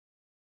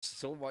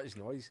so much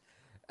noise.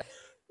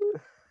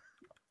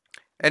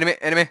 Enemy,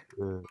 enemy.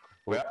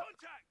 Where?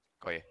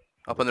 Got you.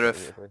 Up on the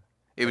roof.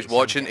 He was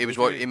watching.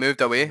 He moved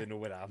away. They know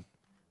where I am.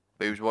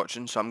 But he was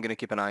watching, so I'm gonna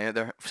keep an eye out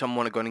there. If someone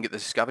want to go in and get the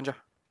scavenger.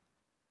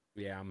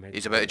 Yeah, I'm heading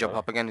He's about to jump now.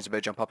 up again. He's about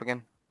to jump up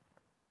again.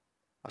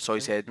 I saw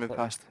his head move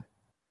past.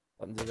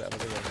 Let him do that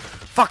another way.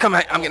 Fuck! I'm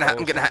getting hit.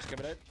 I'm getting hit Just give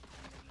it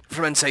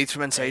from inside.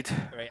 From inside.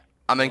 out. Right.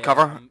 I'm in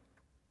cover. I'm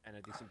in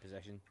a decent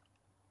position.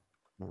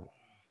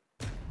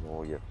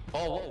 Oh, yeah.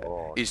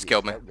 Oh, He's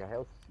killed me. Your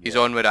health? He's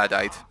on where I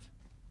died.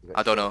 You got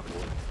I don't know.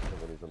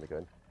 When he's on the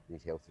ground,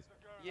 his health is.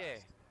 yeah.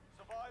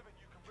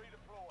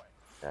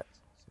 That's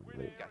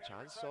right. Got a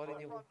chance. Sorry,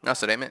 Neil.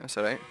 That's alright, mate. That's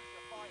alright.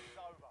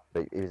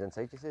 Right, he was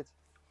inside, you said?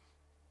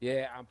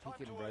 Yeah, I'm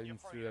peeking round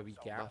through a wee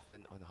gap.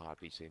 Nothing on the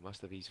heartbeat, so he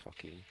must have his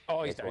fucking.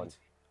 Oh, he's Next one. down.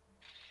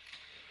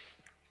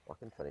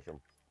 Fucking finish him.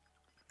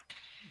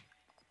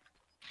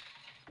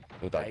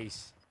 Well done.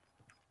 Nice.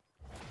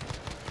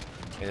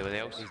 Anyone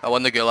else? I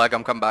won the gulag.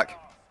 I'm coming back.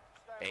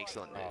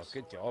 Excellent. Oh,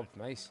 good job.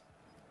 Nice.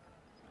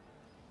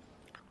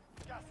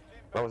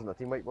 That wasn't a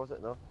teammate, was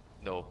it? No?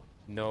 No.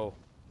 No.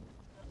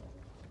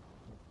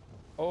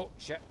 Oh,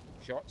 shit.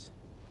 Shots.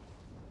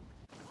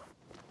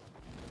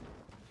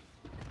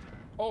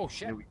 Oh,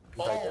 shit.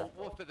 Oh,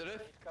 what for the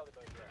roof?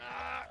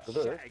 Ah, The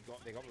shit. roof?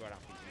 They got me where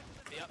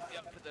I'm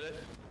Yep, for the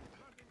roof.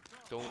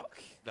 Don't.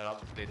 They're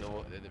up. They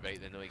know. They're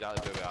right. They know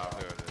exactly where we are.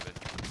 Where we're moving.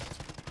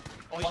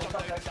 Oh, he's jumped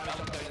down. He's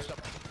jumped down. He's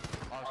jumped.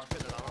 Oh, he's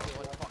putting an arm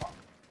on. Fuck.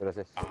 Where is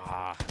this?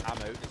 Ah, I'm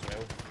out as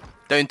well.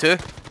 Down 2.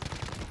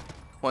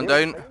 One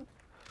down.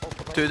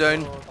 2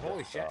 down.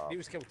 Holy shit, he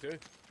was killed too.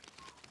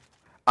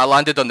 I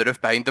landed on the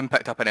roof behind him,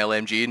 picked up an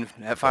LMG and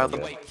hit fired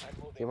him.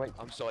 Teammate?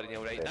 I'm sorry,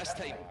 Neil. Right. This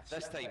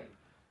time,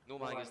 no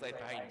man gets left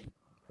behind.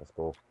 Let's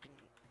go.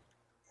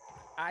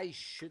 I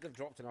should have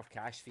dropped enough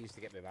cash fees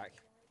to get me back.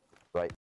 Right.